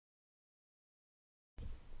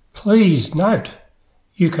Please note,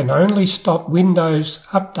 you can only stop Windows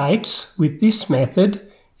updates with this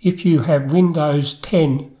method if you have Windows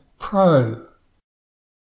 10 Pro.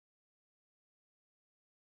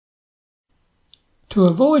 To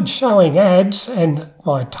avoid showing ads and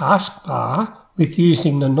my taskbar with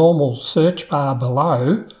using the normal search bar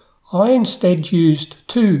below, I instead used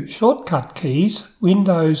two shortcut keys,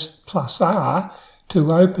 Windows+R,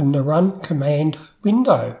 to open the Run command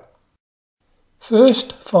window.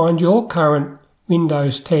 First, find your current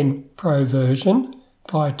Windows 10 Pro version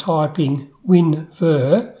by typing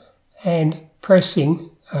WinVer and pressing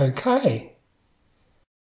OK.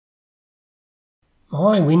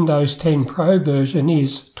 My Windows 10 Pro version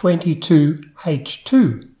is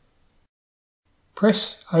 22H2.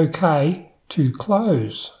 Press OK to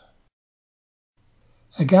close.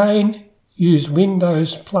 Again, use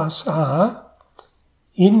Windows+R.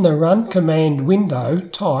 In the Run command window,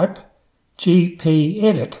 type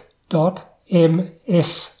gpedit.msc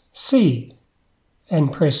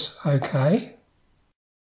and press OK.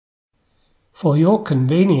 For your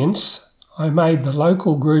convenience, I made the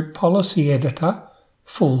local group policy editor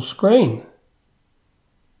full screen.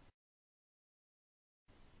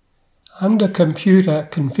 Under Computer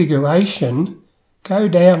Configuration, go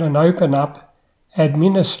down and open up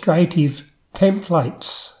Administrative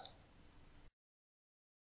Templates.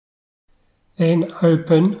 Then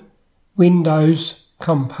open Windows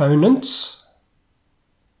Components.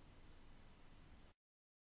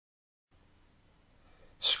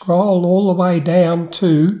 Scroll all the way down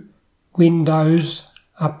to Windows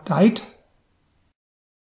Update.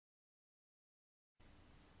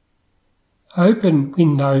 Open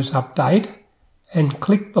Windows Update and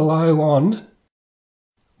click below on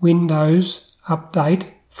Windows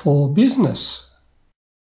Update for Business.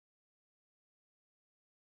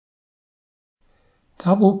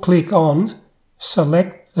 Double-click on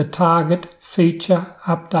Select the target feature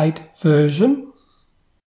update version.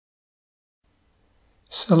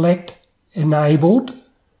 Select Enabled.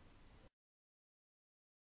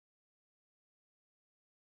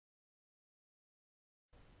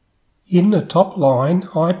 In the top line,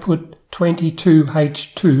 I put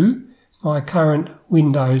 22H2, my current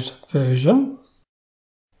Windows version.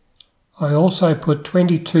 I also put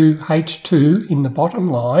 22H2 in the bottom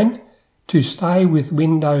line to stay with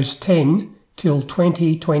Windows 10 till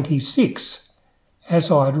 2026,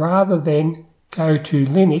 as I'd rather then go to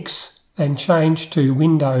Linux than change to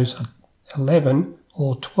Windows 11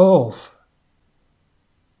 or 12.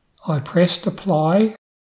 I pressed Apply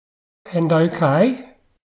and OK,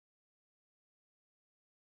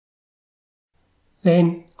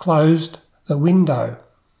 then closed the window.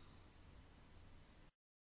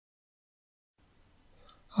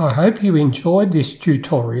 I hope you enjoyed this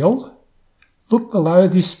tutorial. Look below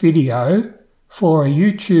this video for a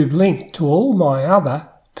YouTube link to all my other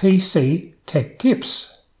PC Tech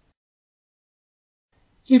Tips.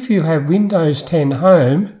 If you have Windows 10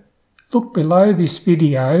 Home, look below this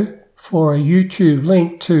video for a YouTube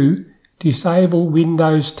link to disable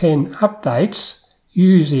Windows 10 updates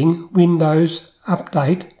using Windows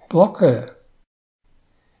Update Blocker.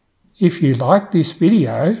 If you like this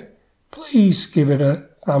video, please give it a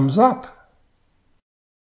thumbs up.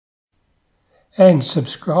 And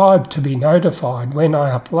subscribe to be notified when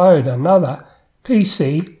I upload another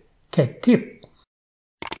PC Tech Tip.